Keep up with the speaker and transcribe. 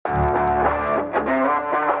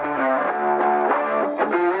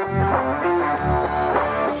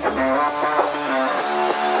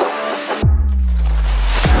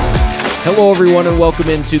Hello, everyone, and welcome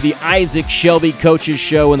into the Isaac Shelby Coaches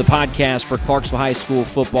Show and the podcast for Clarksville High School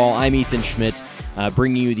football. I'm Ethan Schmidt,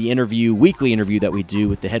 bringing you the weekly interview that we do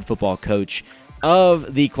with the head football coach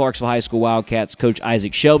of the Clarksville High School Wildcats, Coach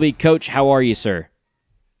Isaac Shelby. Coach, how are you, sir?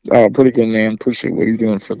 Pretty good, man. Appreciate what you're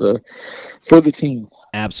doing for the team.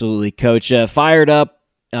 Absolutely, Coach. Fired up.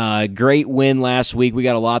 Great win last week. We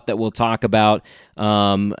got a lot that we'll talk about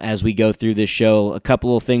as we go through this show. A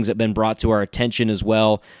couple of things that have been brought to our attention as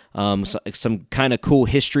well. Some kind of cool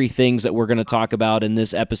history things that we're going to talk about in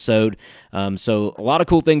this episode. So a lot of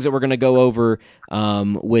cool things that we're going to go over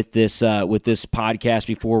with this podcast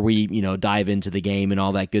before we dive into the game and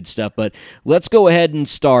all that good stuff. But let's go ahead and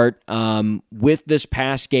start with this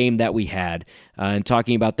past game that we had and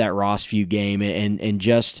talking about that Rossview game and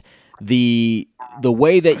just the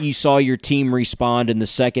way that you saw your team respond in the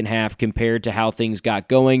second half compared to how things got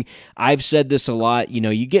going. I've said this a lot.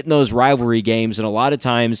 You get in those rivalry games, and a lot of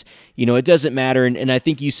times, it doesn't matter. And I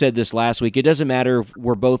think you said this last week. It doesn't matter if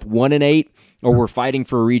we're both 1-8 or we're fighting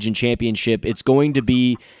for a region championship. It's going to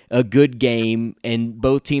be a good game, and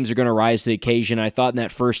both teams are going to rise to the occasion. I thought in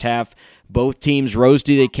that first half, both teams rose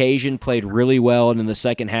to the occasion, played really well, and in the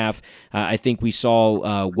second half, I think we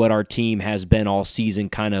saw what our team has been all season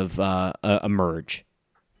kind of emerge.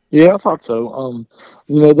 Yeah, I thought so.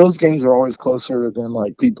 Those games are always closer than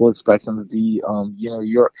people expect them to be.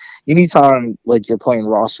 Anytime you're playing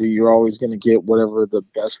Rossview, you're always going to get whatever the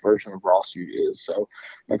best version of Rossview is. So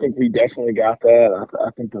I think we definitely got that.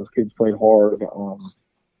 I think those kids played hard.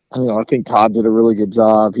 I think Todd did a really good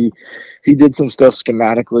job. He did some stuff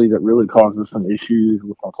schematically that really caused us some issues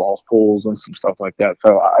with our false pulls and some stuff like that.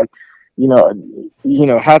 So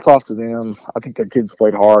hats off to them. I think the kids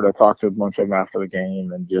played hard. I talked to a bunch of them after the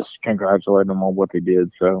game and just congratulated them on what they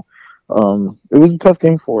did. So it was a tough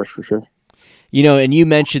game for us for sure. And you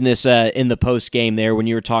mentioned this in the post game there when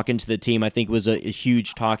you were talking to the team. I think was a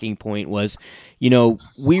huge talking point was,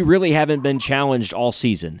 we really haven't been challenged all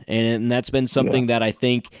season, and that's been something that I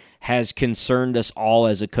think has concerned us all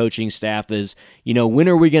as a coaching staff. Is when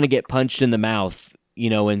are we going to get punched in the mouth?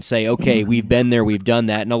 And say, okay, we've been there, we've done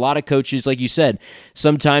that. And a lot of coaches, like you said,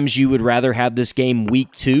 sometimes you would rather have this game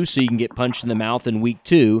week 2 so you can get punched in the mouth in week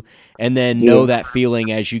 2 and then know that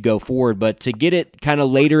feeling as you go forward. But to get it kind of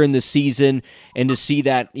later in the season and to see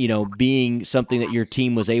that, being something that your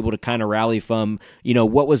team was able to kind of rally from,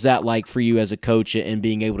 what was that like for you as a coach and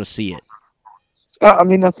being able to see it? I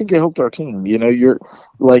think it helped our team. You're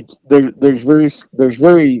there's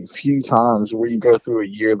very few times where you go through a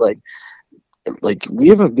year we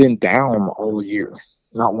haven't been down all year,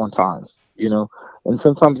 not one time, and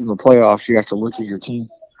sometimes in the playoffs you have to look at your team.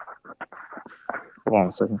 Hold on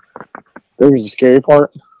a second. There was a scary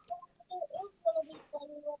part.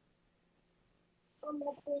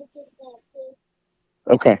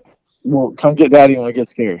 Okay. Well, come get Daddy when it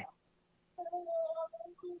gets scary.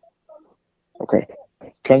 Okay.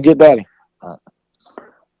 Come get Daddy. All right.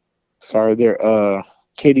 Sorry there.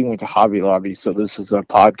 Katie went to Hobby Lobby, so this is a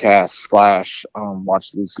podcast /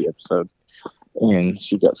 Watch Lucy episode, and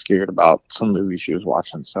she got scared about some movie she was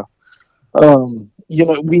watching. So,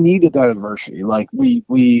 we needed that adversity.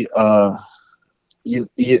 We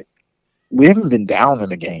haven't been down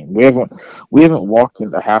in a game. We haven't walked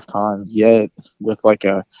into halftime yet with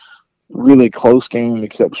a really close game,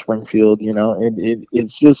 except Springfield.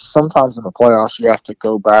 It's just sometimes in the playoffs you have to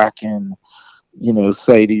go back and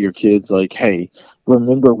say to your kids, hey,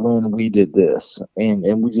 remember when we did this? And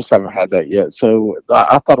we just haven't had that yet. So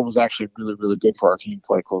I thought it was actually really, really good for our team to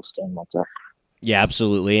play a close game like that. Yeah,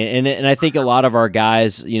 absolutely. And I think a lot of our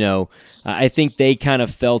guys, I think they kind of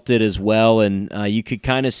felt it as well. And you could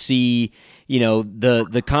kind of see,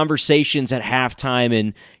 the conversations at halftime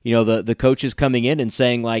and, the coaches coming in and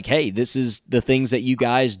saying hey, this is the things that you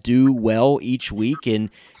guys do well each week and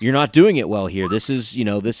you're not doing it well here. This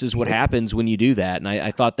is what happens when you do that. And I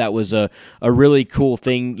thought that was a really cool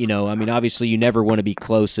thing. Obviously you never want to be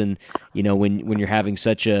close and, when you're having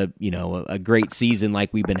such a great season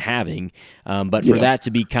like we've been having. But for that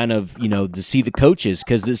to be kind of, to see the coaches,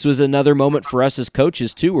 because this was another moment for us as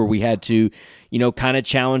coaches too, where we had to, kind of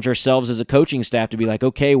challenge ourselves as a coaching staff to be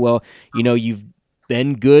okay, well, you've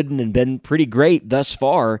been good and been pretty great thus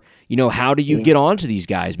far. How do you get on to these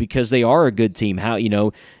guys? Because they are a good team. How,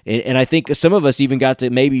 and I think some of us even got to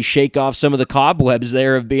maybe shake off some of the cobwebs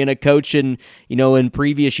there of being a coach and, in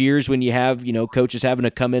previous years when you have, coaches having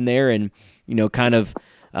to come in there and, kind of,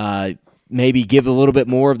 maybe give a little bit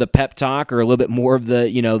more of the pep talk or a little bit more of the,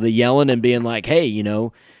 the yelling and being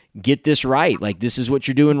hey, get this right. This is what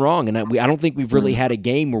you're doing wrong. And I don't think we've really had a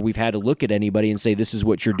game where we've had to look at anybody and say, this is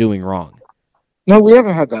what you're doing wrong. No, we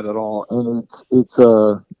haven't had that at all. And it's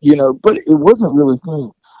but it wasn't really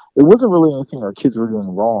anything our kids were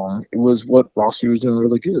doing wrong. It was what Rossi was doing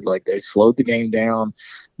really good. Like they slowed the game down,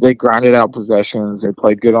 they grinded out possessions, they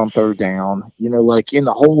played good on third down. Like in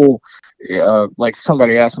the whole, like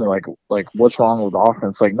somebody asked me like what's wrong with the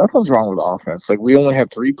offense? Like nothing's wrong with the offense. Like we only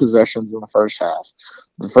had three possessions in the first half.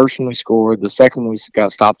 The first one we scored, the second we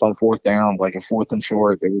got stopped on fourth down, like a fourth and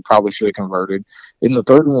short that we probably should have converted. And the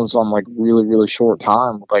third one was on like really really short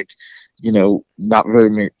time, like not very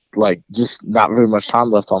many, like just not very much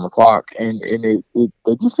time left on the clock, and they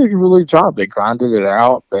just did a really good job. They grinded it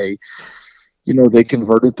out. They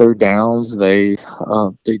converted third downs. They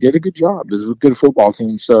did a good job. It was a good football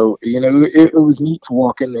team. So it was neat to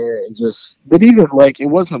walk in there and just. But even like it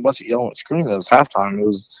wasn't a bunch of yelling and screaming. It was halftime. It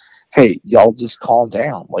was, hey, y'all just calm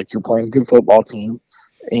down. Like you're playing a good football team,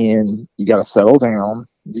 and you got to settle down.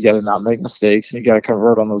 You got to not make mistakes, and you got to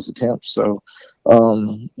convert on those attempts. So,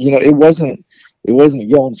 it wasn't a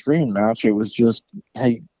yell and scream match. It was just,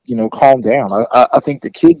 hey, calm down. I think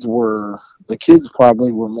the kids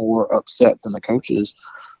probably were more upset than the coaches,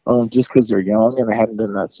 just because they're young and they hadn't been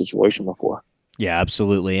in that situation before. Yeah,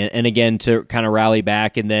 absolutely. And again, to kind of rally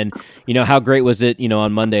back, and then, how great was it,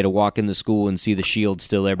 on Monday to walk in the school and see the shield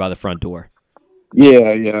still there by the front door?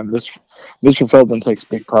 Yeah, yeah. Mr. Feldman takes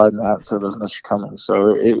big pride in that. So does Mr. Cummings.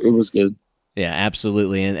 So it was good. Yeah,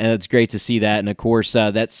 absolutely. And it's great to see that. And of course,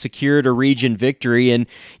 that secured a region victory. And,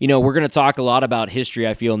 we're going to talk a lot about history,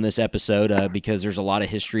 I feel, in this episode because there's a lot of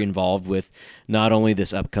history involved with not only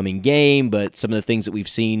this upcoming game, but some of the things that we've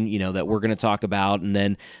seen, that we're going to talk about. And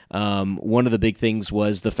then one of the big things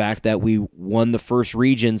was the fact that we won the first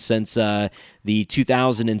region since the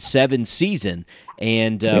 2007 season.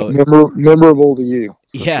 And memorable to you.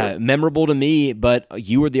 Yeah, sure. Memorable to me, but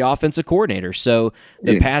you were the offensive coordinator. So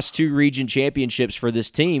the past two region championships for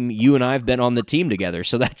this team, you and I have been on the team together.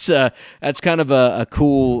 So that's kind of a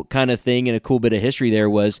cool kind of thing, and a cool bit of history there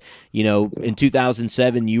was, in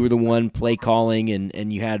 2007, you were the one play calling,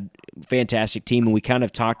 and you had a fantastic team, and we kind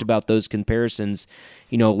of talked about those comparisons,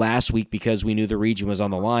 last week because we knew the region was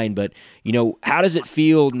on the line. But, how does it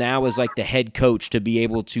feel now as like the head coach to be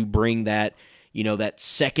able to bring that, that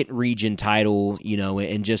second region title,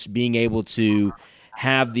 and just being able to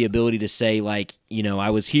have the ability to say, like, I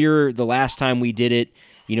was here the last time we did it,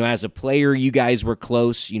 as a player, you guys were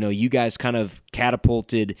close, you guys kind of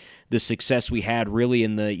catapulted the success we had really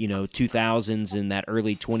in the, 2000s and that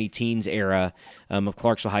early 2010s era of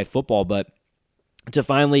Clarksville High football. But to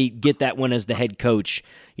finally get that one as the head coach,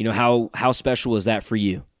 how special is that for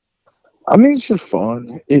you? I mean, it's just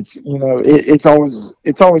fun. It's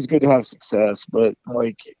always good to have success, but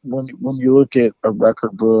like when you look at a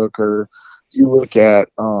record book, or you look at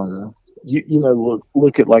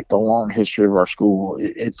look at like the long history of our school,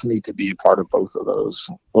 it's neat to be a part of both of those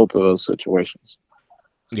situations.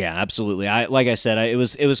 Yeah, absolutely. Like I said, it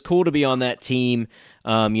was cool to be on that team.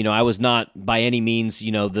 I was not by any means,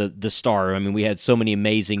 the star. I mean, we had so many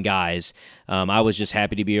amazing guys. I was just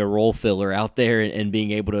happy to be a role filler out there and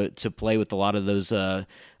being able to play with a lot of those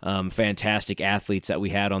fantastic athletes that we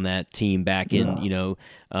had on that team back in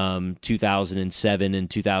 2007 and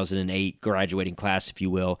 2008 graduating class, if you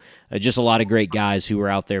will. Just a lot of great guys who were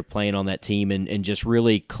out there playing on that team and just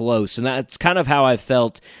really close. And that's kind of how I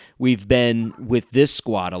felt we've been with this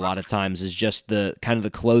squad a lot of times, is just the kind of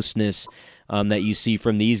the closeness that you see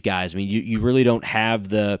from these guys. I mean, you really don't have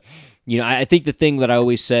the, I think the thing that I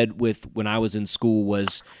always said with when I was in school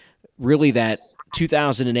was really that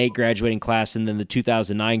 2008 graduating class and then the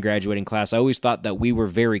 2009 graduating class. I always thought that we were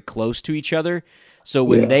very close to each other. So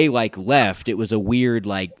when they left, it was a weird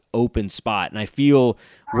open spot. And I feel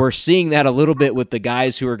we're seeing that a little bit with the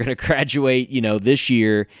guys who are going to graduate, this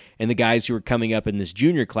year, and the guys who are coming up in this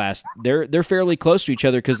junior class. They're fairly close to each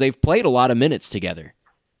other because they've played a lot of minutes together.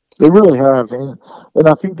 They really have, and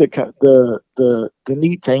I think the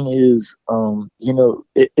neat thing is,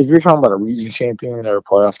 if you're talking about a region champion or a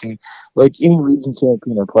playoff team, like any region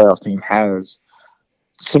champion or playoff team has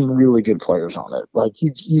some really good players on it. Like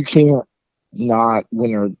you can't not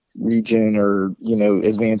win a region or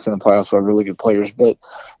advance in the playoffs with really good players, but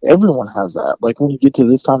everyone has that. Like when you get to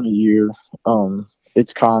this time of year,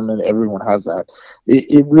 it's common. Everyone has that.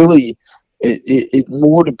 It really. It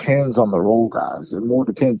more depends on the role guys. It more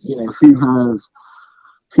depends, who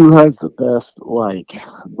has the best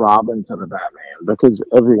Robin to the Batman, because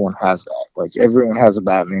everyone has that. Like everyone has a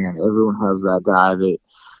Batman. Everyone has that guy that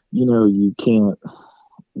you can't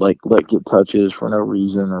let get touches for no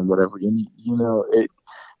reason or whatever.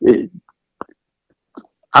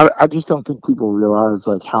 I just don't think people realize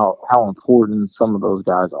how important some of those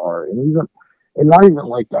guys are, and not even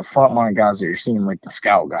like the frontline guys that you're seeing, like the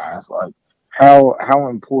scout guys, like how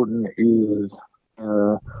important is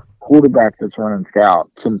the quarterback that's running scout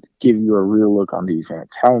to give you a real look on defense?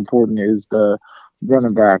 How important is the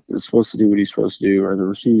running back that's supposed to do what he's supposed to do, or the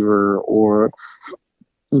receiver, or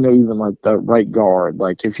even like the right guard?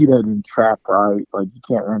 Like if he doesn't trap right, like you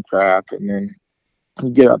can't run trap, and then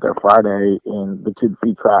you get out there Friday and the kids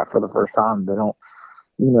see trap for the first time, they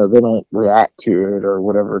don't react to it or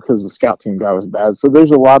whatever because the scout team guy was bad. So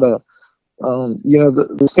there's a lot of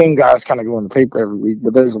the same guys kind of go in the paper every week,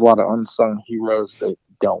 but there's a lot of unsung heroes that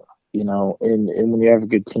don't, and when you have a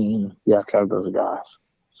good team, you have to have those guys.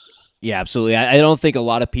 Yeah, absolutely. I don't think a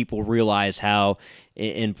lot of people realize how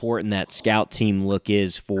important that scout team look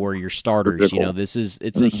is for your starters. Critical.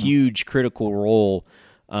 It's a huge critical role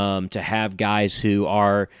to have guys who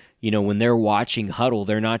are, when they're watching huddle,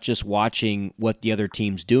 they're not just watching what the other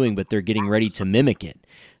team's doing, but they're getting ready to mimic it.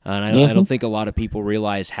 And I don't think a lot of people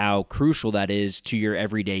realize how crucial that is to your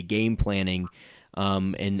everyday game planning,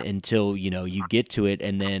 and until you get to it,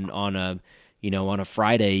 and then on a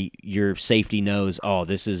Friday, your safety knows, oh,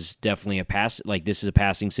 this is definitely this is a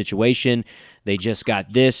passing situation. They just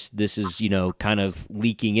got this. This is, kind of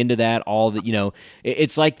leaking into that.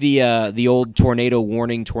 It's like the old tornado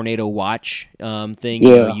warning, tornado watch thing.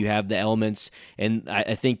 Yeah. You have the elements, and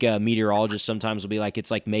I think meteorologists sometimes will be like, it's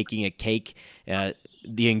like making a cake.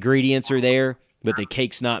 The ingredients are there, but the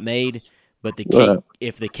cake's not made. But the cake,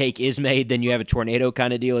 if the cake is made, then you have a tornado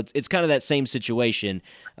kind of deal. It's kind of that same situation.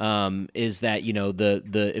 Is that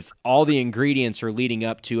if all the ingredients are leading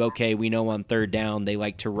up to, okay, we know on third down they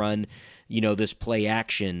like to run, this play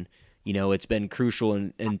action. It's been crucial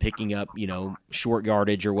in picking up, short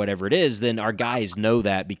yardage or whatever it is. Then our guys know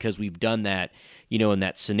that because we've done that, in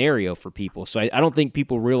that scenario for people. So I don't think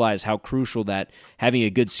people realize how crucial that having a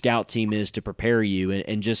good scout team is to prepare you.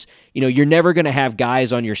 And just, you're never going to have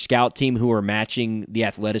guys on your scout team who are matching the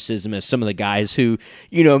athleticism as some of the guys who,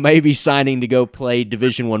 may be signing to go play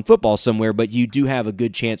Division I football somewhere, but you do have a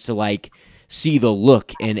good chance to see the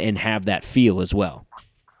look and have that feel as well.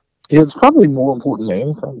 Yeah, it's probably more important than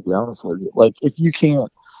anything, to be honest with you. Like if you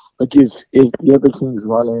can't, if the other team's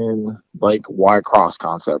running like Y cross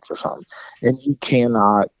concepts or something, and you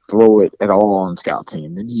cannot throw it at all on scout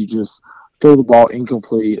team, then you just throw the ball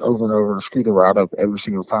incomplete over and over, screw the route up every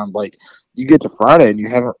single time. Like you get to Friday and you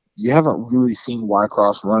haven't really seen Y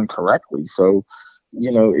cross run correctly, so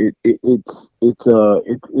it's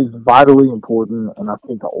vitally important, and I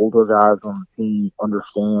think the older guys on the team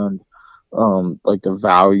understand like the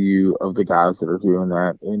value of the guys that are doing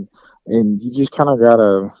that, and you just kind of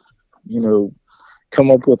gotta you know come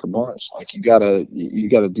up with a bunch. Like you gotta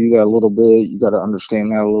do that a little bit. You gotta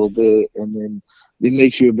understand that a little bit, and then it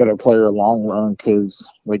makes you a better player long run because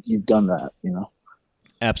like you've done that.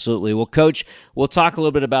 Absolutely. Well, Coach, we'll talk a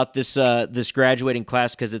little bit about this graduating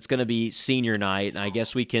class because it's going to be senior night, and I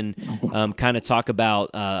guess we can kind of talk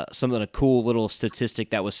about some of the cool little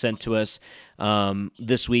statistic that was sent to us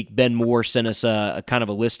this week. Ben Moore sent us a kind of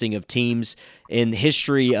a listing of teams in the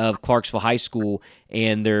history of Clarksville High School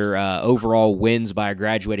and their overall wins by a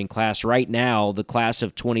graduating class. Right now, the class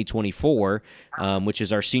of 2024, which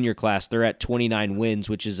is our senior class, they're at 29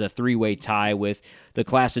 wins, which is a three-way tie with the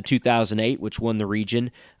class of 2008, which won the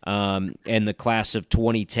region, and the class of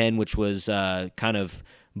 2010, which was kind of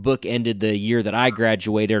bookended the year that I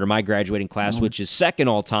graduated, or my graduating class, which is second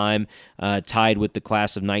all-time, tied with the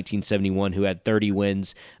class of 1971, who had 30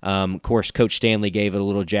 wins. Of course, Coach Stanley gave it a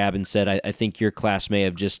little jab and said, I think your class may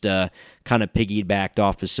have just kind of piggybacked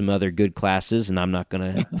off of some other good classes, and I'm not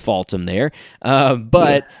going to fault him there.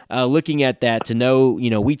 But looking at that, to know,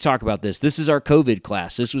 we talk about this. This is our COVID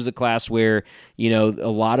class. This was a class where, a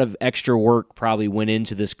lot of extra work probably went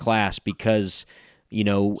into this class because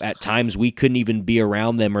at times we couldn't even be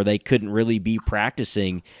around them, or they couldn't really be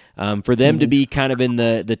practicing. For them to be kind of in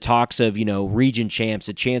the talks of, region champs,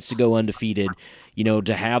 a chance to go undefeated,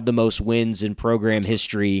 to have the most wins in program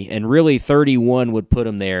history, and really 31 would put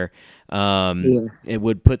them there. It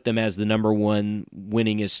would put them as the number one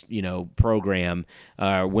winningest, program,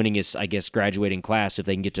 winningest, I guess, graduating class. If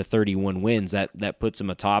they can get to 31 wins, that puts them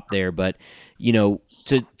atop there. But,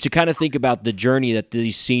 to kind of think about the journey that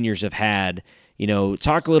these seniors have had,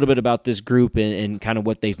 talk a little bit about this group and kind of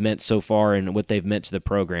what they've meant so far and what they've meant to the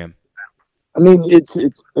program. I mean, it's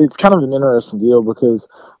kind of an interesting deal because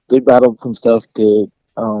they battled some stuff that,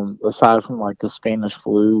 aside from like the Spanish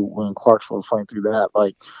flu when Clarksville was playing through that,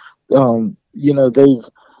 like,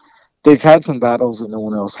 they've had some battles that no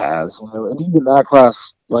one else has. And even that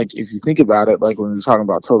class, like if you think about it, like when we're talking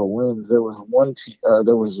about total wins, there was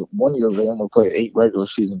one year they only played 8 regular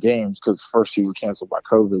season games because the first 2 were canceled by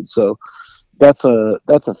COVID. So that's a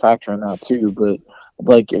factor in that too. But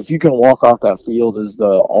like if you can walk off that field as the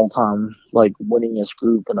all-time like winningest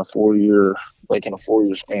group in a 4 year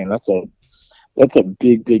span, that's a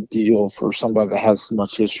big deal for somebody that has as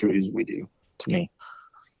much history as we do. To me,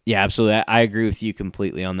 Yeah, absolutely. I agree with you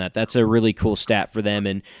completely on that. That's a really cool stat for them.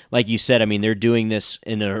 And like you said, I mean, they're doing this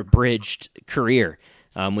in an abridged career,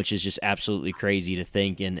 which is just absolutely crazy to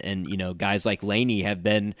think. And guys like Laney have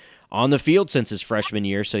been on the field since his freshman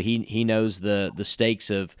year, so he knows the stakes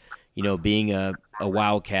of being a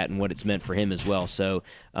Wildcat and what it's meant for him as well. So,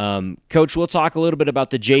 Coach, we'll talk a little bit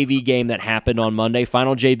about the JV game that happened on Monday,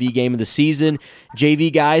 final JV game of the season.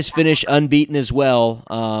 JV guys finish unbeaten as well,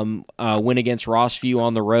 win against Rossview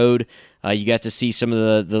on the road. You got to see some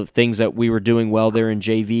of the things that we were doing well there in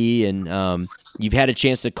JV, and you've had a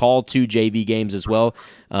chance to call 2 JV games as well.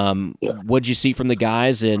 What did you see from the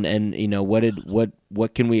guys, and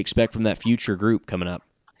what can we expect from that future group coming up?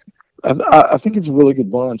 I think it's a really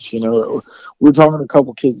good bunch. We're talking to a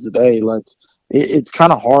couple kids today. Like, it's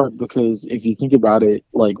kind of hard because if you think about it,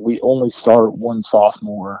 like we only start one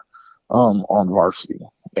sophomore on varsity,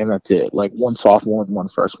 and that's it. Like one sophomore and one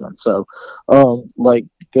freshman. So, like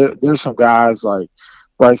there's some guys like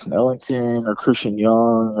Bryson Ellington or Christian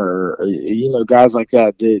Young or guys like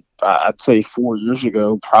that I'd say 4 years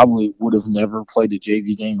ago probably would have never played a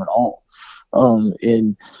JV game at all.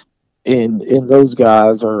 And those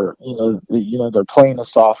guys are they're playing the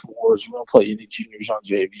sophomores. We don't play any juniors on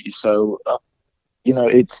JV, so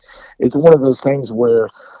it's one of those things where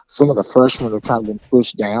some of the freshmen have kind of been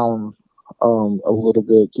pushed down a little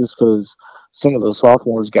bit just because some of the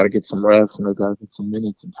sophomores got to get some reps and they got to get some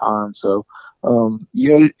minutes and time. So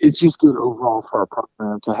it's just good overall for our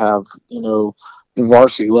program to have the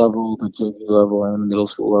varsity level, the JV level, and the middle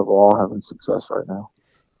school level all having success right now.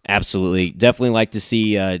 Absolutely. Definitely like to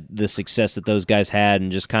see the success that those guys had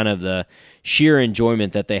and just kind of the sheer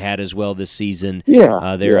enjoyment that they had as well this season as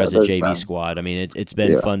a JV squad. I mean, it's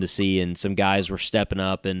been fun to see, and some guys were stepping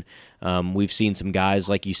up, and we've seen some guys,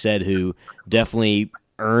 like you said, who definitely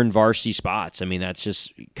earn varsity spots. I mean, that's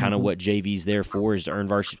just kind of what JV's there for, is to earn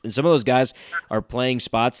varsity. And some of those guys are playing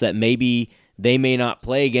spots that maybe they may not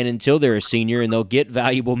play again until they're a senior, and they'll get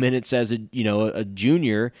valuable minutes as a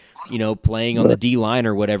junior, playing on the D line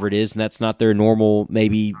or whatever it is, and that's not their normal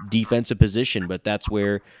maybe defensive position, but that's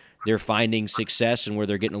where they're finding success and where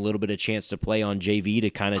they're getting a little bit of chance to play on JV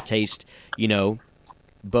to kind of taste,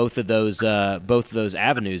 both of those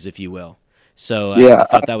avenues, if you will. So I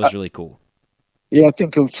thought that was really cool. Yeah, I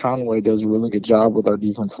think Coach Conway does a really good job with our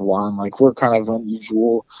defensive line. Like, we're kind of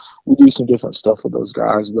unusual. We do some different stuff with those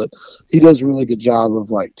guys, but he does a really good job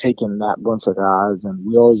of like taking that bunch of guys, and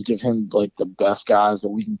we always give him like the best guys that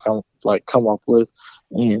we can come up with,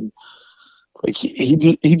 and like he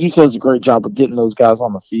just does a great job of getting those guys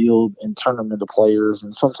on the field and turn them into players.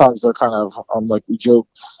 And sometimes they're kind of like we joke,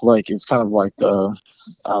 like it's kind of like the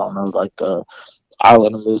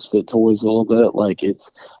Island of Misfit Toys a little bit. Like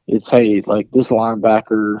it's hey, like this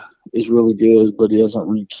linebacker is really good, but he doesn't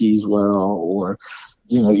read keys well, or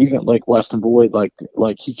even like Weston Boyd, like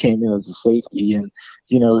he came in as a safety, and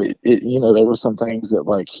there were some things that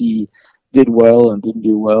like he did well and didn't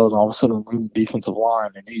do well, and all of a sudden we moved defensive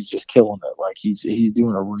line, and he's just killing it. Like he's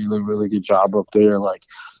doing a really good job up there. Like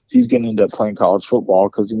he's going to end up playing college football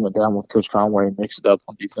because he went down with Coach Conway and mixed it up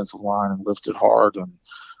on defensive line and lifted hard,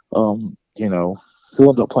 and he'll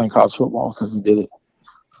end up playing college football because he did it.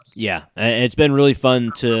 Yeah, it's been really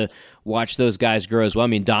fun to watch those guys grow as well. I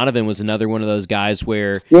mean, Donovan was another one of those guys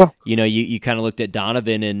where, you kind of looked at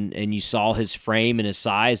Donovan and you saw his frame and his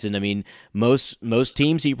size. And, I mean, most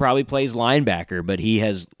teams he probably plays linebacker, but he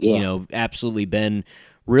has, absolutely been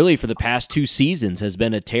really for the past 2 seasons has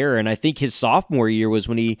been a terror. And I think his sophomore year was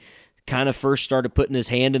when he kind of first started putting his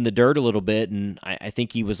hand in the dirt a little bit. And I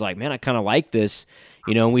think he was like, man, I kind of like this.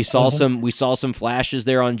 We saw some flashes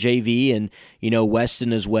there on JV, and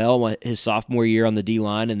Weston as well, his sophomore year on the D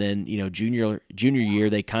line, and then junior year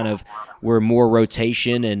they kind of were more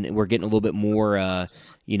rotation, and we're getting a little bit more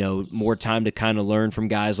more time to kind of learn from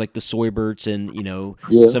guys like the Soyberts and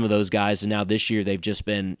some of those guys. And now this year they've just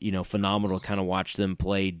been phenomenal to kind of watch them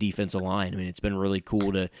play defensive line. I mean, it's been really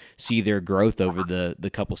cool to see their growth over the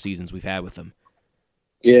couple seasons we've had with them.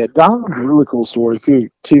 Yeah, Donovan's a really cool story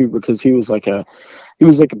too, because he was like a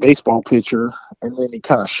baseball pitcher, and then he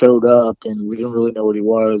kind of showed up, and we didn't really know what he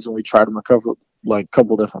was, and we tried him a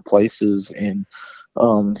couple different places, and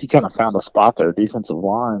he kind of found a spot there, defensive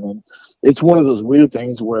line, and it's one of those weird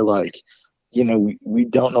things where like we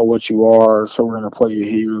don't know what you are, so we're gonna play you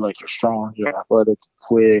here. Like you're strong, you're athletic,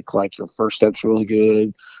 quick, like your first step's really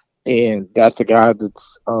good. And that's a guy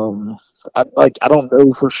that's I don't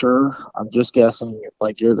know for sure. I'm just guessing.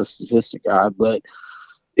 Like you're the statistic guy, but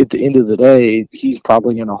at the end of the day, he's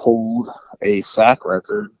probably going to hold a sack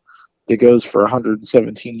record that goes for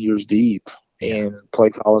 117 years deep Yeah. and play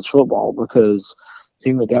college football because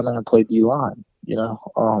he went down there and played D line.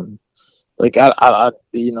 Like I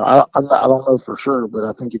don't know for sure, but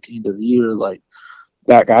I think at the end of the year, like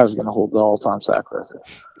that guy's going to hold the all-time sack record.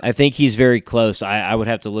 I think he's very close. I would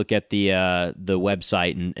have to look at the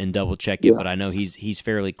website and double check it, Yeah, but I know he's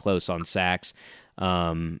fairly close on sacks.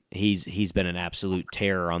 He's been an absolute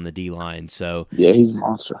terror on the D line. So yeah, he's a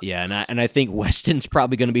monster. yeah, and I think Weston's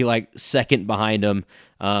probably going to be like second behind him.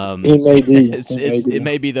 He may be. It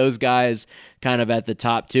may be those guys kind of at the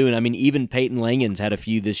top too. And I mean, even Peyton Langen's had a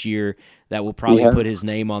few this year that will probably put his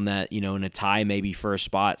name on that, in a tie maybe for a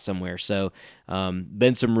spot somewhere. So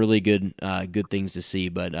been some really good things to see.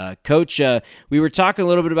 But Coach, we were talking a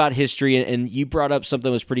little bit about history, and you brought up something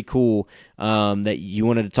that was pretty cool that you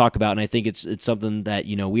wanted to talk about, and I think it's something that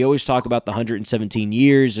we always talk about the 117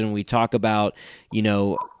 years, and we talk about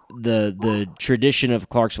the tradition of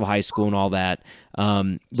Clarksville High School and all that.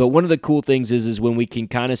 But one of the cool things is when we can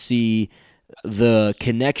kind of see the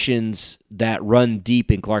connections that run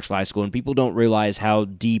deep in Clarksville High School, and people don't realize how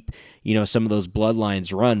deep some of those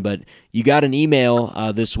bloodlines run. But you got an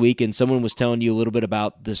email this week, and someone was telling you a little bit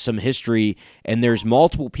about some history, and there's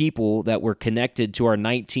multiple people that were connected to our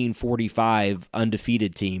 1945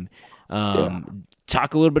 undefeated team.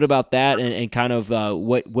 Talk a little bit about that and kind of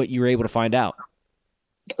what you were able to find out.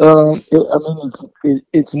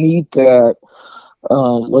 It's neat that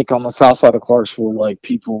like on the south side of Clarksville,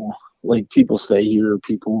 people stay here.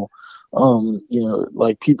 People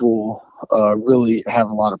really have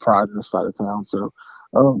a lot of pride in this side of town. So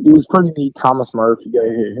it was pretty neat. Thomas Murphy, you got to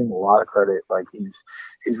give him a lot of credit. Like he's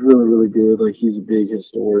really really good. Like he's a big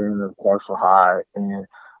historian of Clarksville High, and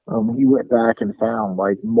he went back and found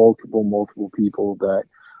like multiple people that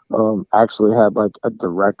actually had like a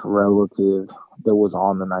direct relative that was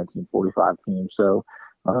on the 1945 team. So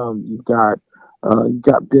you've got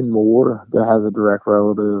Ben Moore that has a direct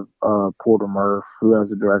relative, Porter Murph who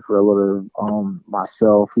has a direct relative,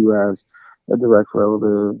 myself who has a direct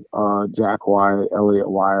relative, Jack Wyatt, Elliot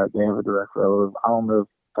Wyatt, they have a direct relative. I don't know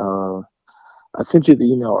if I sent you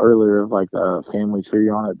the email earlier of like the family tree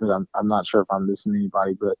on it, but I'm not sure if I'm missing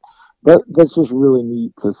anybody. But that's just really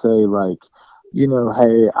neat to say, like,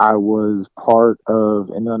 hey, I was part of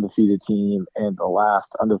an undefeated team, and the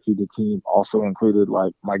last undefeated team also included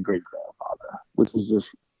like my great grandfather, which is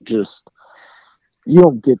just you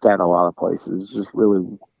don't get that a lot of places. It's just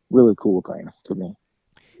really really cool thing to me.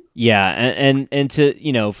 Yeah, and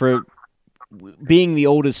to for being the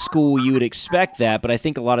oldest school, you would expect that, but I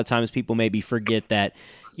think a lot of times people maybe forget that,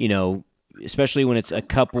 especially when it's a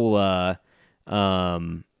couple of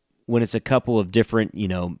different,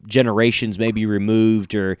 generations maybe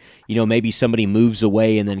removed, or, maybe somebody moves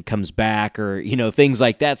away and then comes back, or, things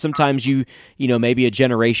like that. Sometimes maybe a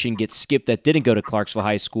generation gets skipped that didn't go to Clarksville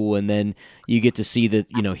High School, and then you get to see that,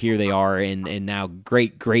 here they are, and now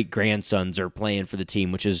great-great-grandsons are playing for the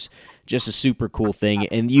team, which is just a super cool thing.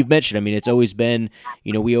 And you've mentioned, I mean, it's always been,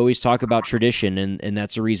 we always talk about tradition, and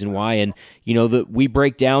that's the reason why. And, that we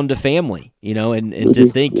break down to family, and to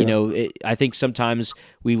think, I think sometimes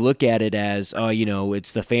we look at it as,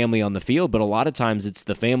 it's the family on the field, but a lot of times it's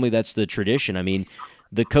the family that's the tradition. I mean,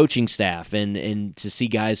 the coaching staff, and to see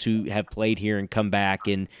guys who have played here and come back,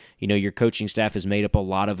 and, your coaching staff is made up a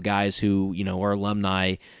lot of guys who, are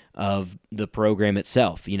alumni of the program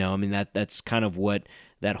itself. I mean, that's kind of what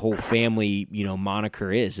that whole family,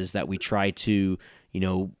 moniker is that we try to,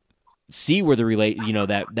 see where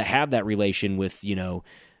that have that relation with, to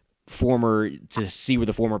see where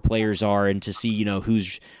the former players are, and to see,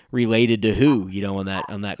 who's related to who, on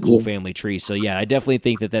that cool family tree. So yeah, I definitely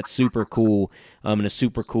think that that's super cool, and a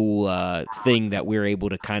super cool thing that we're able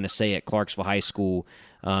to kind of say at Clarksville High School.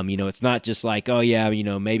 It's not just like, oh yeah,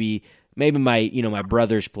 maybe my, my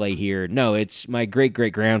brothers play here. No, it's my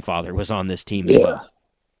great-great-grandfather was on this team as well.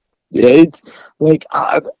 Yeah, it's like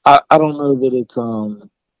I don't know that it's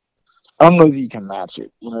I don't know that you can match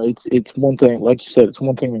it. It's one thing, like you said, it's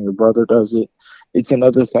one thing when your brother does it. It's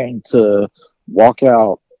another thing to walk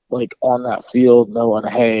out like on that field knowing,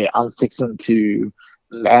 hey, I'm fixing to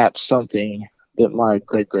match something that my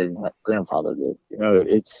great grandfather did.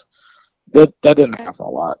 It's that didn't happen a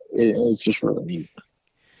lot. It's just really neat.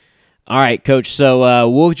 All right, Coach. So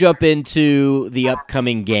we'll jump into the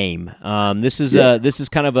upcoming game. This is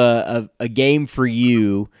kind of a game for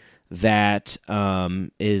you that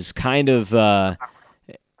is kind of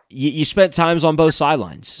you spent times on both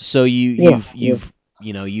sidelines. So you've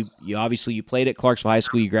you obviously you played at Clarksville High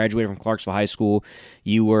School. You graduated from Clarksville High School.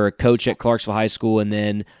 You were a coach at Clarksville High School, and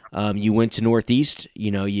then you went to Northeast.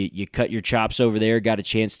 You cut your chops over there, got a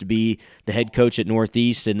chance to be the head coach at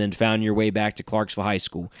Northeast, and then found your way back to Clarksville High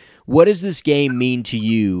School. What does this game mean to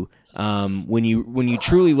you when you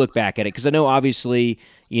truly look back at it? Because I know obviously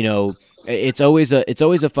it's always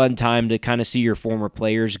a fun time to kind of see your former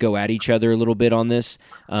players go at each other a little bit on this,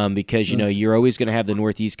 because you're always going to have the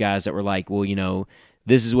Northeast guys that were like, well,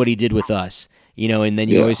 this is what he did with us, and then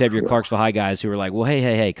you always have your Clarksville High guys who are like, well,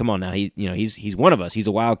 hey, come on now, he's one of us, he's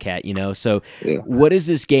a Wildcat, So what is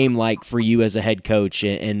this game like for you as a head coach,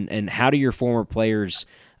 and how do your former players,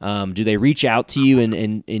 do they reach out to you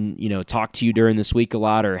and talk to you during this week a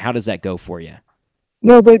lot, or how does that go for you?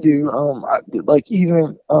 No, they do.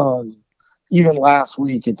 Even last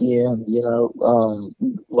week at the end,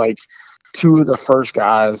 like two of the first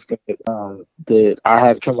guys that I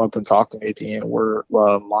had come up and talk to me at the end were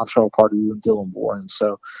Montrell Pardue and Dylan Bourne.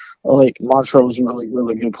 So, like Montrell was a really,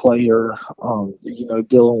 really good player.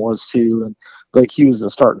 Dylan was too, and like he was a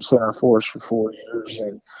starting center for us for 4 years,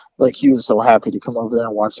 and like he was so happy to come over there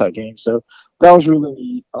and watch that game. So that was really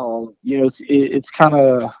neat. It's kind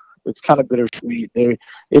of bittersweet.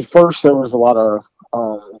 At first, there was a lot of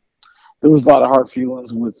hard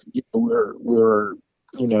feelings with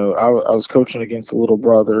I was coaching against little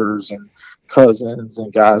brothers and cousins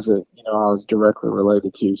and guys that I was directly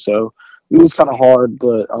related to. So it was kind of hard,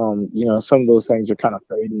 but some of those things are kind of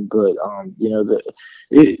fading. But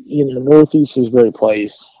Northeast is a great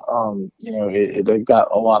place. They've got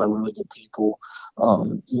a lot of really good people. I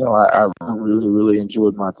really, really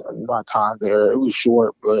enjoyed my time there. It was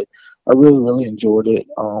short, but I really, really enjoyed it.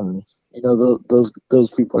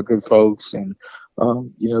 Those people are good folks, and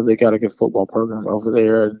they got a good football program over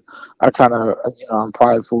there. And I kind of, I'm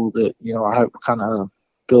prideful that I have kind of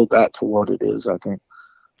built that to what it is, I think.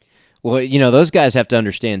 Well, those guys have to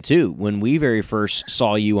understand too. When we very first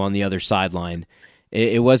saw you on the other sideline,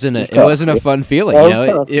 it wasn't a fun feeling.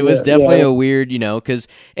 It was definitely a weird, because,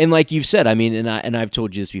 and like you've said, I mean, and I've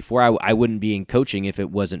told you this before, I wouldn't be in coaching if it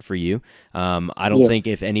wasn't for you. I don't think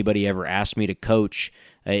if anybody ever asked me to coach,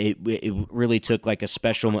 it really took like a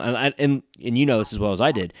special, and this as well as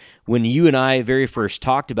I did. When you and I very first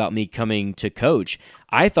talked about me coming to coach,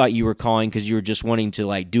 I thought you were calling because you were just wanting to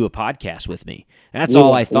like do a podcast with me. That's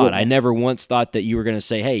all I thought. I never once thought that you were going to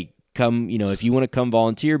say, hey, come, if you want to come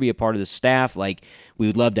volunteer, be a part of the staff, like we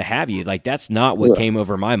would love to have you. Like that's not what came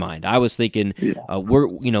over my mind. I was thinking,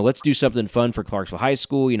 let's do something fun for Clarksville High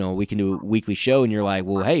School. We can do a weekly show. And you're like,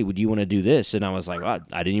 well, hey, would you want to do this? And I was like, well,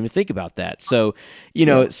 I didn't even think about that. So,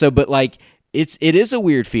 but like, it is a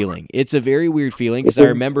weird feeling. It's a very weird feeling because I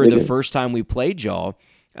remember the first time we played y'all,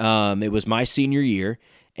 it was my senior year,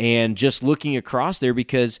 and just looking across there,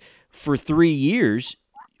 because for 3 years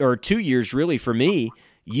or 2 years really for me,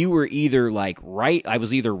 you were either like I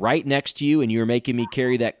was either right next to you and you were making me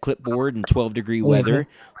carry that clipboard in 12-degree weather,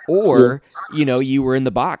 or, you were in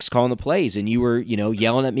the box calling the plays and you were,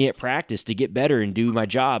 yelling at me at practice to get better and do my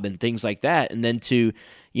job and things like that. And then to,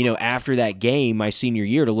 after that game, my senior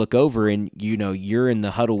year, to look over and, you're in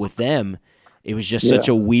the huddle with them. It was just such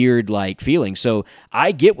a weird like feeling. So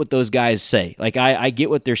I get what those guys say. Like I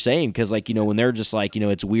get what they're saying, because like, when they're just like,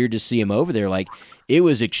 it's weird to see him over there. Like it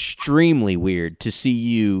was extremely weird to see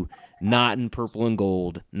you not in purple and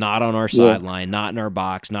gold, not on our sideline, not in our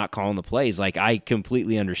box, not calling the plays. Like I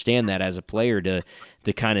completely understand that as a player to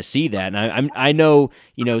kind of see that. And I know,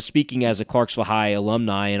 speaking as a Clarksville High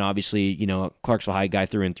alumni and obviously, Clarksville High guy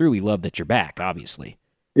through and through, we love that you're back, obviously.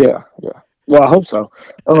 Yeah. Well, I hope so.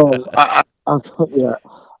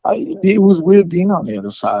 It was weird being on the other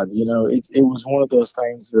side. It was one of those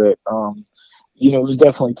things that it was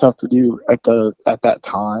definitely tough to do at that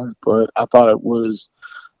time, but I thought it was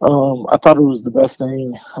the best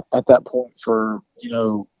thing at that point for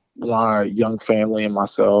my young family and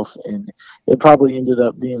myself, and it probably ended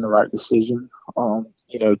up being the right decision.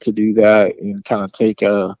 To do that and kind of take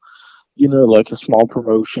like a small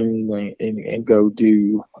promotion and go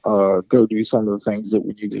do some of the things that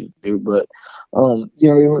we needed to do. But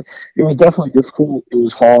it was definitely difficult. It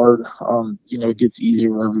was hard. It gets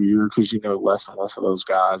easier every year because less and less of those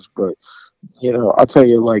guys. But I'll tell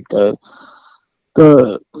you, like the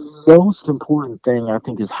most important thing I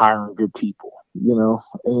think is hiring good people.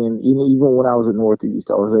 And even when I was at Northeast,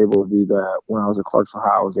 I was able to do that. When I was at Clarksville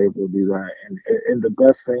High, I was able to do that. And the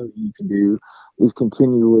best thing that you can do is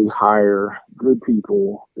continually hire good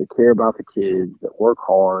people that care about the kids, that work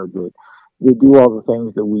hard, that do all the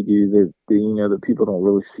things that we do that people don't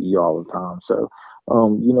really see all the time. So,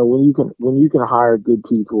 when you can hire good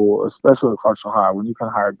people, especially at Clarksville High, when you can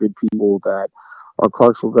hire good people that are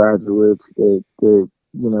Clarksville graduates that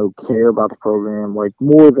care about the program like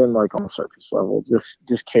more than like on a surface level.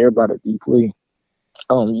 Just care about it deeply.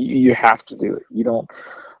 You have to do it. You don't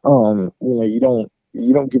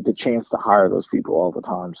get the chance to hire those people all the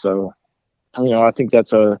time. So I think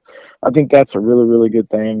that's a really, really good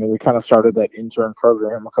thing. And we kind of started that intern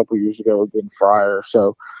program a couple of years ago with Ben Fryer.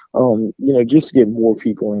 So, just to get more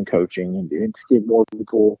people in coaching and to get more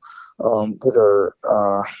people that are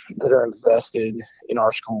invested in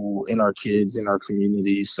our school, in our kids, in our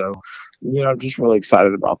community. So, I'm just really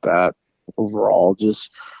excited about that overall.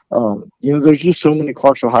 Just, there's just so many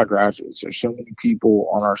Clarksville High graduates. There's so many people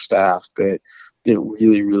on our staff that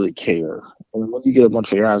really, really care. And when you get a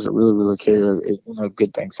bunch of guys that really, really care,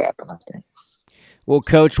 good things happen, I think. Well,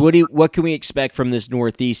 Coach, what can we expect from this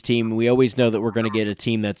Northeast team? We always know that we're going to get a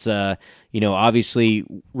team that's, obviously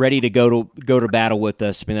ready to go to battle with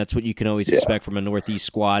us. I mean, that's what you can always expect from a Northeast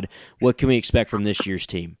squad. What can we expect from this year's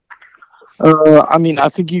team? I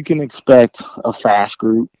think you can expect a fast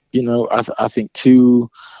group. I think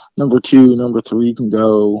number 2, number 3 can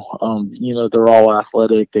go. They're all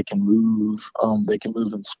athletic. They can move. They can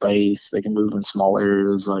move in space. They can move in small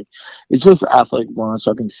areas. Like, it's just athletic bunch.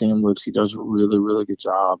 I think Sam Lipsy does a really, really good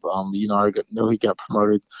job. I know he got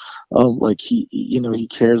promoted. He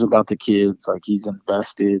cares about the kids. Like, he's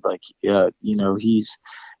invested. Like, he's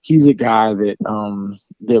a guy that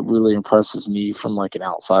really impresses me from like an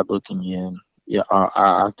outside looking in. Yeah,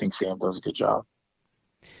 I think Sam does a good job.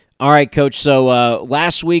 All right, Coach. So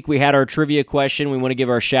last week we had our trivia question. We want to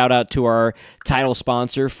give our shout out to our title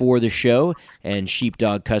sponsor for the show and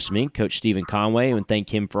Sheepdog Custom Ink, Coach Stephen Conway, and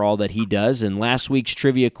thank him for all that he does. And last week's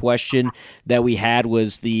trivia question that we had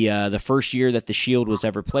was the first year that the Shield was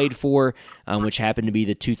ever played for, which happened to be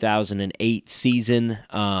the 2008 season.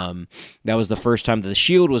 That was the first time that the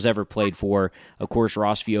Shield was ever played for. Of course,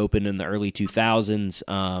 Rossview opened in the early 2000s.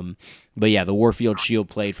 But yeah, the Warfield Shield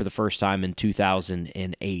played for the first time in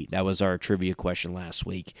 2008. That was our trivia question last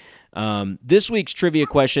week. This week's trivia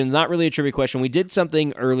question, not really a trivia question. We did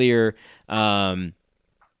something earlier where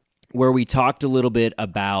we talked a little bit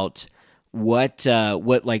about what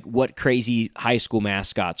crazy high school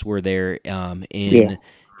mascots were there in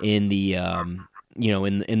the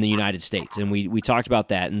United States, and we talked about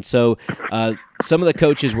that. And so some of the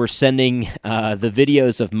coaches were sending the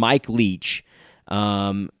videos of Mike Leach.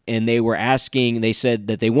 And they said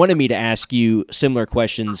that they wanted me to ask you similar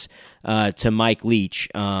questions to Mike Leach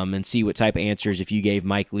and see what type of answers if you gave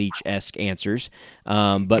Mike Leach-esque answers.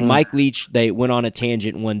 But Mike Leach, they went on a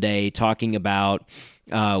tangent one day talking about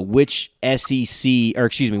which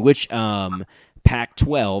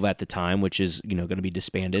Pac-12 at the time, which is going to be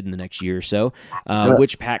disbanded in the next year or so,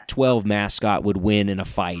 which Pac-12 mascot would win in a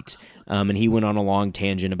fight. And he went on a long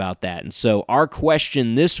tangent about that. And so our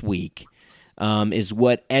question this week is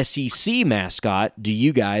what SEC mascot do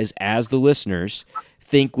you guys, as the listeners,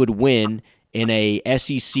 think would win in a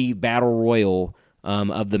SEC battle royal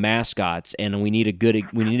of the mascots? And we need a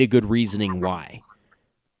good reasoning why.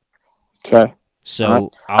 Okay.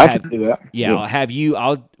 So I can do that. Yeah, I'll have you.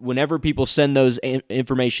 Whenever people send those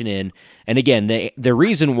information in, and again, the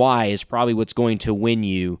reason why is probably what's going to win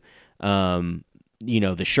you.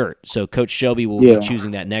 The shirt. So Coach Shelby will be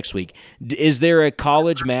choosing that next week. Is there a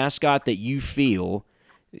college mascot that you feel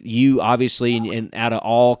you obviously and out of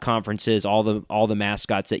all conferences, all the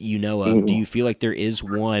mascots that you know of, do you feel like there is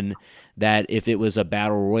one that if it was a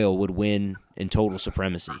battle royal would win in total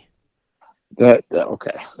supremacy?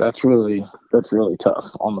 Okay. That's really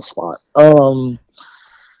tough on the spot.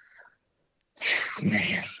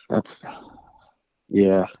 Man,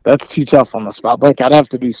 that's too tough on the spot. Like, I'd have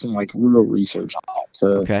to do some like real research on it. So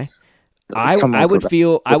okay, I would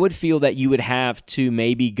feel that you would have to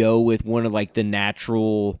maybe go with one of like the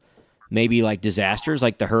natural, maybe like disasters,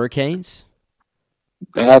 like the hurricanes.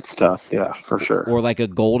 That's tough, yeah, for sure. Or like a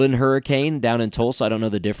golden hurricane down in Tulsa. I don't know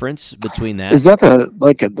the difference between that. Is that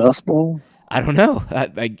like a dust bowl? I don't know.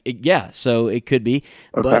 Yeah, so it could be.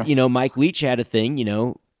 Okay. But Mike Leach had a thing.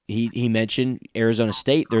 He mentioned Arizona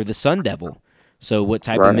State. They're the Sun Devil. So what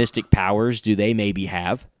type of mystic powers do they maybe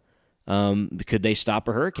have? Could they stop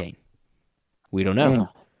a hurricane? We don't know.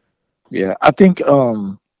 Yeah, I think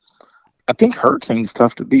hurricane's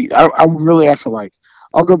tough to beat. I really have to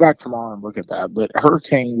I'll go back tomorrow and look at that, but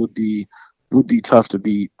hurricane would be tough to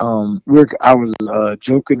beat. Rick, I was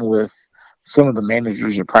joking with some of the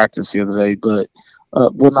managers at practice the other day, but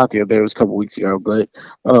not the other day, it was a couple weeks ago, but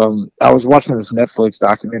I was watching this Netflix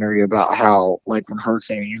documentary about how, like, when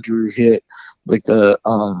Hurricane Andrew hit, like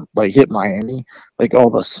hit Miami, like all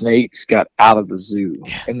the snakes got out of the zoo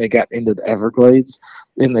Yeah. and they got into the Everglades,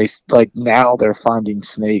 and they like now they're finding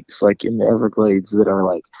snakes like in the Everglades that are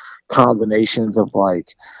like combinations of like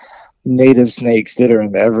native snakes that are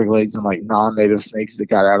in the Everglades and like non-native snakes that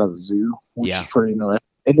got out of the zoo, which is Yeah. pretty nice.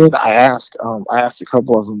 And then I asked a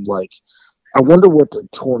couple of them like, I wonder what the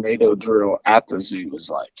tornado drill at the zoo is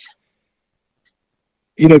like.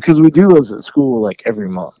 Because we do those at school like every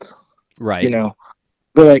month. You Right. know,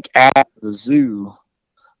 but like at the zoo,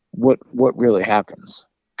 what really happens?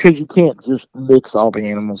 Because you can't just mix all the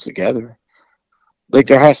animals together. Like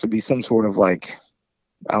there has to be some sort of like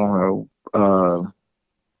I don't know.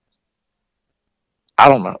 I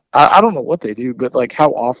don't know. I don't know what they do, but like,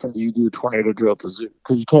 how often do you do a tornado drill at the zoo?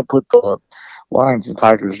 Because you can't put the lions and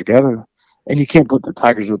tigers together, and you can't put the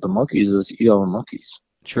tigers with the monkeys. Let's eat all the monkeys.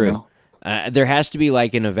 You True. know? There has to be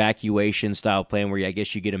like an evacuation style plan where I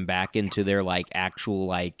guess you get them back into their like actual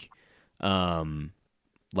um,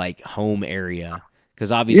 like home area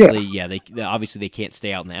because Yeah, obviously, yeah, obviously they can't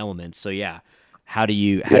stay out in the elements. So yeah, how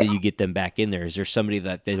yeah, do you get them back in there? Is there somebody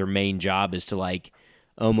that their main job is to like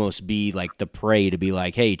almost be like the prey to be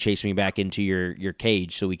like, hey, chase me back into your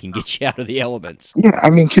cage so we can get you out of the elements? yeah. I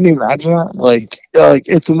mean, can you imagine that? Like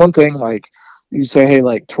it's one thing. Like you say, hey,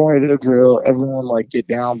 like tornado drill. Everyone like get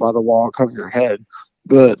down by the wall, cover your head.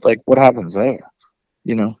 But like, what happens there?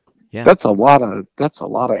 You know, Yeah. that's a lot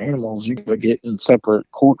of animals you gotta get in separate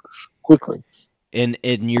quarters quickly. In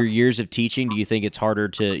your years of teaching, do you think it's harder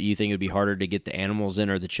to you think it would be harder to get the animals in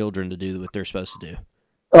or the children to do what they're supposed to do?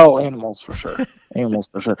 Oh, animals for sure. Animals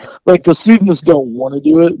for sure. Like the students don't want to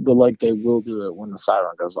do it, but like they will do it when the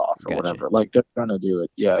siren goes off or Gotcha. whatever. Like they're gonna do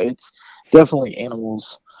it. Yeah, it's definitely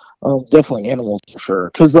animals. Definitely animals for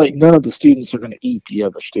sure. Because like none of the students are gonna eat the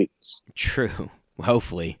other students. True.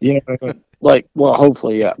 Hopefully. You know what I mean? Like, well,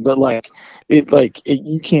 hopefully, yeah. But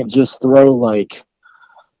you can't just throw like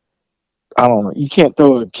I don't know. You can't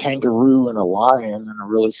throw a kangaroo and a lion in a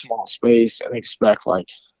really small space and expect like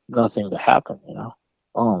nothing to happen.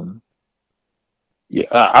 Um, Yeah,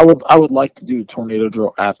 I would like to do a tornado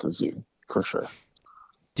drill at the zoo for sure.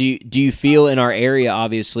 Do you feel in our area,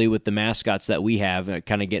 obviously, with the mascots that we have,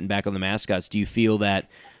 kind of getting back on the mascots? Do you feel that,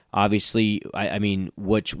 obviously, I mean,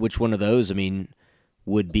 which one of those? I mean,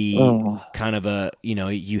 would be Oh, kind of a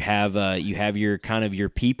you have your kind of your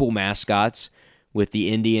people mascots with the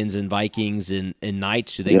Indians and Vikings and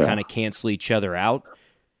Knights. Do they yeah. kind of cancel each other out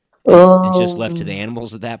and it's just left to the Um,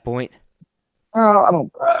 animals at that point? no,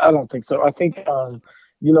 I don't think so. I think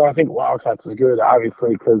Wildcats is good,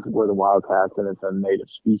 obviously, because we're the Wildcats and it's a native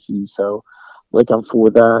species. So, like, I'm for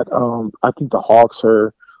that. I think the Hawks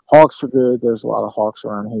are good. There's a lot of Hawks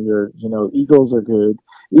around here. Eagles are good.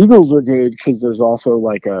 Eagles are good because there's also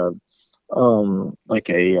like a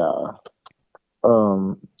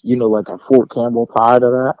Fort Campbell tie to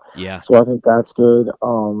that. Yeah, So I think that's good.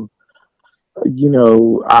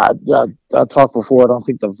 I talked before. I don't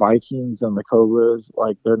think the Vikings and the Cobras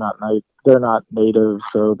like they're not native,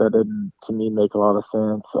 so that didn't to me make a lot of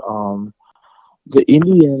sense. The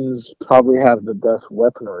Indians probably have the best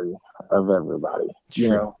weaponry of everybody. it's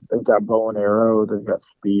true. They've got bow and arrow, they've got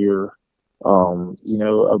spear.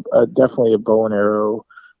 Definitely a bow and arrow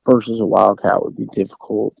versus a wildcat would be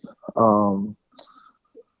difficult. Um,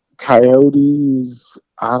 Coyotes,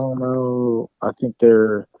 I don't know. I think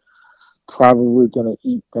they're probably gonna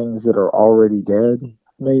eat things that are already dead.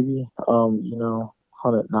 Maybe.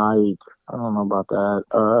 Hunt at night. I don't know about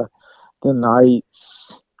that. The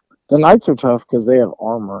knights. The knights are tough because they have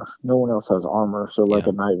armor. No one else has armor, so like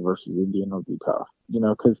Yeah. a knight versus Indian would be tough.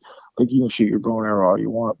 Because like you can shoot your bow and arrow all you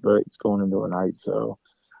want, but it's going into a knight, so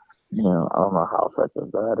I don't know how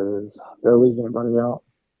effective that is. Did I leave anybody out?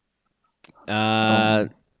 Uh, Um,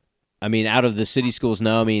 I mean, out of the city schools,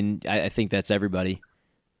 no. I mean, I think that's everybody.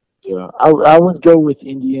 yeah, I would go with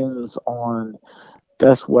Indians on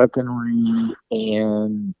best weaponry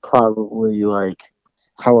and probably like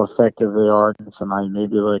how effective they are against a knight.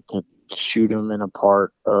 Maybe like to shoot them in a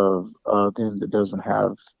part of them that doesn't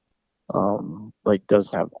have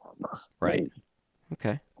armor. Right. Maybe.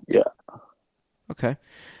 Okay. Yeah, Okay.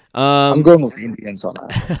 I'm Um, going with Indians on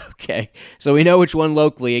that. okay, so we know which one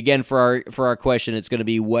locally. Again, for our question, it's going to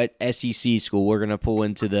be what SEC school we're going to pull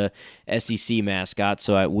into the SEC mascot.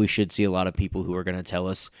 So we should see a lot of people who are going to tell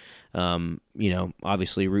us,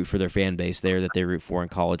 obviously root for their fan base there that they root for in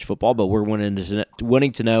college football. But we're wanting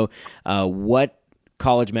to know what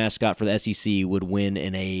college mascot for the SEC would win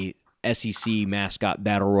in a SEC mascot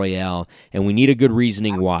battle royale, and we need a good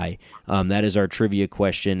reasoning why. That is our trivia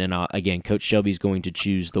question, and again, Coach Shelby's going to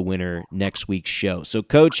choose the winner next week's show. So,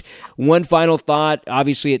 Coach, one final thought.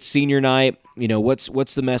 Obviously, it's senior night.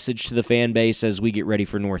 What's the message to the fan base as we get ready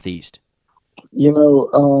for Northeast? They're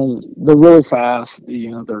really fast.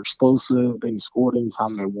 They're explosive. They scored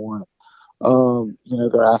anytime they want.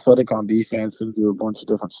 They're athletic on defense and do a bunch of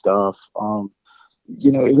different stuff.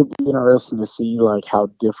 It'll be interesting to see like how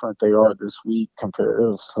different they are this week compared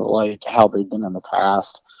to like how they've been in the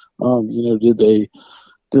past.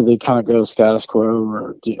 Do they kind of go status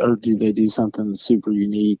quo or do they do something super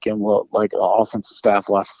unique? And the offensive staff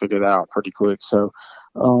will have to figure that out pretty quick. So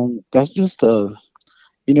that's just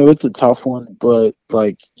it's a tough one, but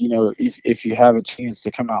if you have a chance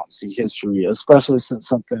to come out and see history, especially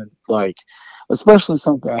something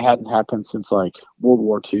that hadn't happened since like World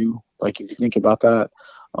War II. Like if you think about that,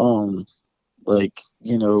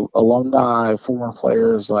 alumni, former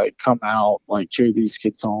players like come out, like cheer these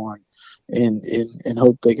kids on, and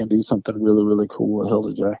hope they can do something really, really cool at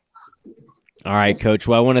Hilda J. All right, Coach.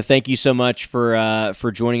 Well, I want to thank you so much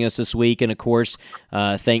for joining us this week, and of course,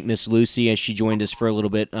 thank Miss Lucy as she joined us for a little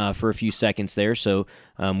bit for a few seconds there. So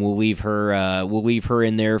we'll leave her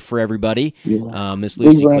in there for everybody. Yeah. Miss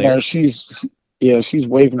Lucy Claire. She's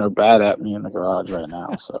waving her bat at me in the garage right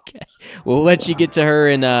now. So okay. We'll let you get to her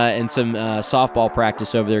and some softball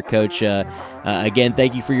practice over there, Coach. Again,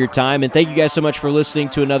 thank you for your time, and thank you guys so much for listening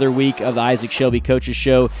to another week of the Isaac Shelby Coaches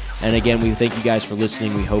Show. And again, we thank you guys for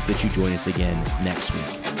listening. We hope that you join us again next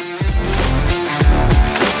week.